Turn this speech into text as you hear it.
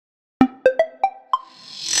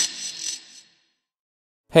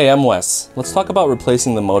Hey, I'm Wes. Let's talk about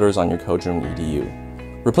replacing the motors on your CoDrone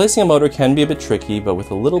EDU. Replacing a motor can be a bit tricky, but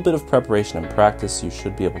with a little bit of preparation and practice, you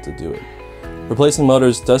should be able to do it. Replacing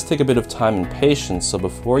motors does take a bit of time and patience, so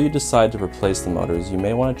before you decide to replace the motors, you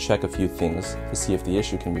may want to check a few things to see if the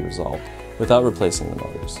issue can be resolved without replacing the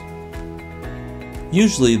motors.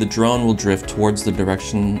 Usually, the drone will drift towards the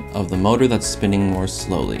direction of the motor that's spinning more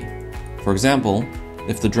slowly. For example,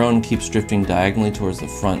 if the drone keeps drifting diagonally towards the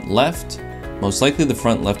front left, most likely the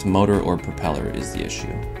front left motor or propeller is the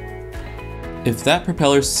issue. If that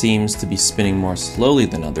propeller seems to be spinning more slowly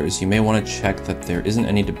than others, you may want to check that there isn't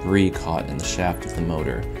any debris caught in the shaft of the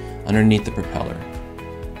motor underneath the propeller.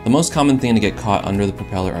 The most common thing to get caught under the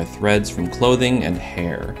propeller are threads from clothing and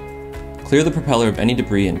hair. Clear the propeller of any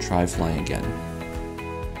debris and try flying again.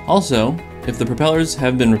 Also, if the propellers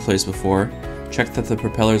have been replaced before, check that the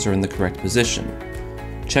propellers are in the correct position.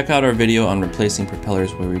 Check out our video on replacing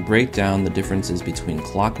propellers where we break down the differences between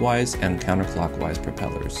clockwise and counterclockwise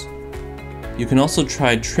propellers. You can also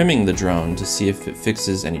try trimming the drone to see if it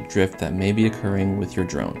fixes any drift that may be occurring with your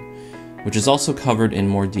drone, which is also covered in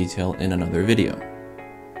more detail in another video.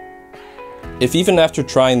 If even after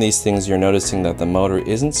trying these things you're noticing that the motor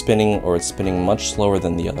isn't spinning or it's spinning much slower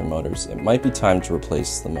than the other motors, it might be time to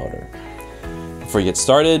replace the motor. Before you get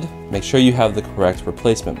started, make sure you have the correct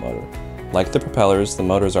replacement motor. Like the propellers, the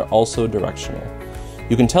motors are also directional.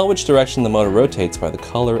 You can tell which direction the motor rotates by the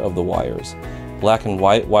color of the wires. Black and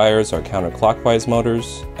white wires are counterclockwise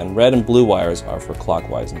motors, and red and blue wires are for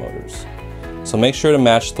clockwise motors. So make sure to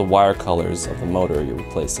match the wire colors of the motor you're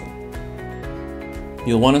replacing.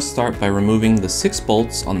 You'll want to start by removing the 6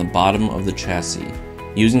 bolts on the bottom of the chassis,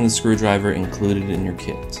 using the screwdriver included in your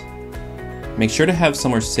kit. Make sure to have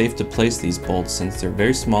somewhere safe to place these bolts since they're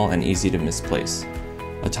very small and easy to misplace.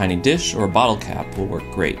 A tiny dish or a bottle cap will work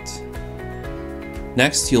great.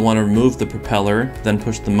 Next, you'll want to remove the propeller, then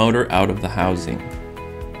push the motor out of the housing.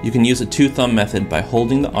 You can use a 2-thumb method by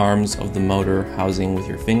holding the arms of the motor housing with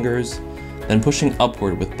your fingers, then pushing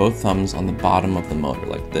upward with both thumbs on the bottom of the motor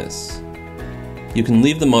like this. You can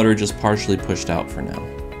leave the motor just partially pushed out for now.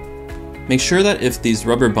 Make sure that if these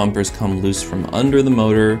rubber bumpers come loose from under the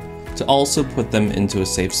motor, to also put them into a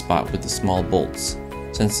safe spot with the small bolts,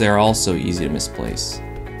 since they are also easy to misplace.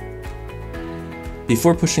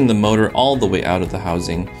 Before pushing the motor all the way out of the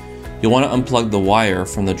housing, you'll want to unplug the wire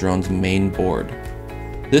from the drone's main board.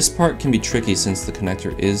 This part can be tricky since the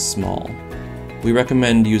connector is small. We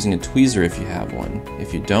recommend using a tweezer if you have one.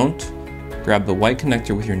 If you don't, grab the white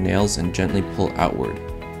connector with your nails and gently pull outward.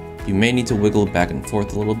 You may need to wiggle back and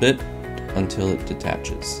forth a little bit until it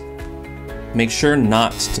detaches. Make sure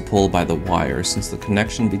not to pull by the wire since the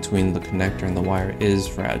connection between the connector and the wire is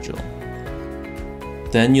fragile.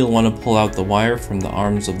 Then you'll want to pull out the wire from the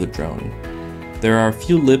arms of the drone. There are a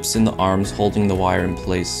few lips in the arms holding the wire in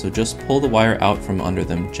place, so just pull the wire out from under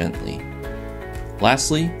them gently.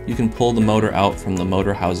 Lastly, you can pull the motor out from the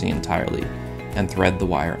motor housing entirely and thread the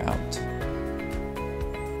wire out.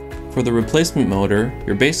 For the replacement motor,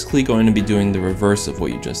 you're basically going to be doing the reverse of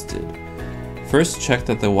what you just did. First, check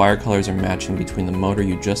that the wire colors are matching between the motor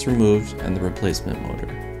you just removed and the replacement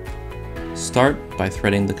motor. Start by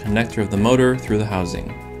threading the connector of the motor through the housing.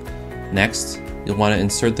 Next, you'll want to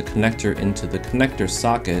insert the connector into the connector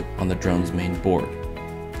socket on the drone's main board.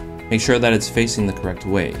 Make sure that it's facing the correct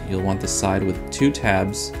way. You'll want the side with 2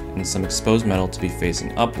 tabs and some exposed metal to be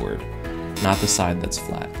facing upward, not the side that's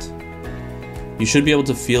flat. You should be able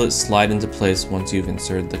to feel it slide into place once you've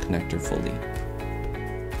inserted the connector fully.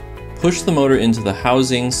 Push the motor into the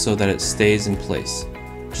housing so that it stays in place.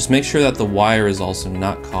 Just make sure that the wire is also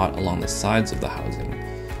not caught along the sides of the housing.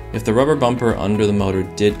 If the rubber bumper under the motor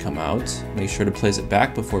did come out, make sure to place it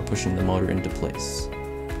back before pushing the motor into place.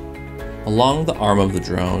 Along the arm of the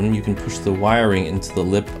drone, you can push the wiring into the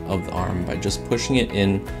lip of the arm by just pushing it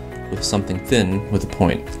in with something thin with a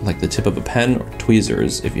point, like the tip of a pen or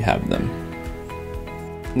tweezers if you have them.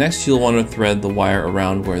 Next, you'll want to thread the wire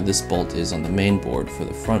around where this bolt is on the main board for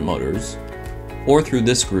the front motors, or through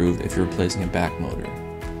this groove if you're replacing a back motor.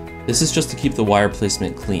 This is just to keep the wire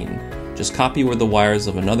placement clean. Just copy where the wires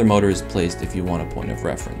of another motor is placed if you want a point of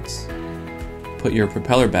reference. Put your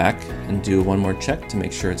propeller back and do one more check to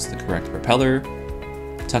make sure it's the correct propeller.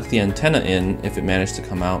 Tuck the antenna in if it managed to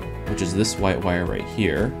come out, which is this white wire right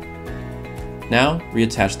here. Now,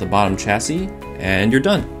 reattach the bottom chassis, and you're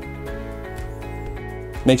done.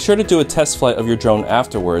 Make sure to do a test flight of your drone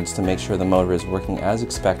afterwards to make sure the motor is working as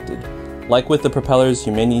expected. Like with the propellers,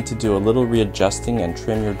 you may need to do a little readjusting and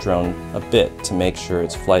trim your drone a bit to make sure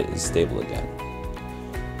its flight is stable again.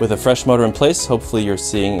 With a fresh motor in place, hopefully you're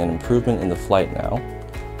seeing an improvement in the flight now.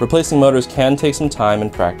 Replacing motors can take some time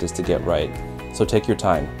and practice to get right, so take your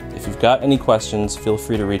time. If you've got any questions, feel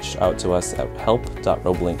free to reach out to us at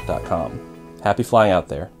help.robolink.com. Happy flying out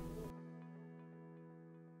there.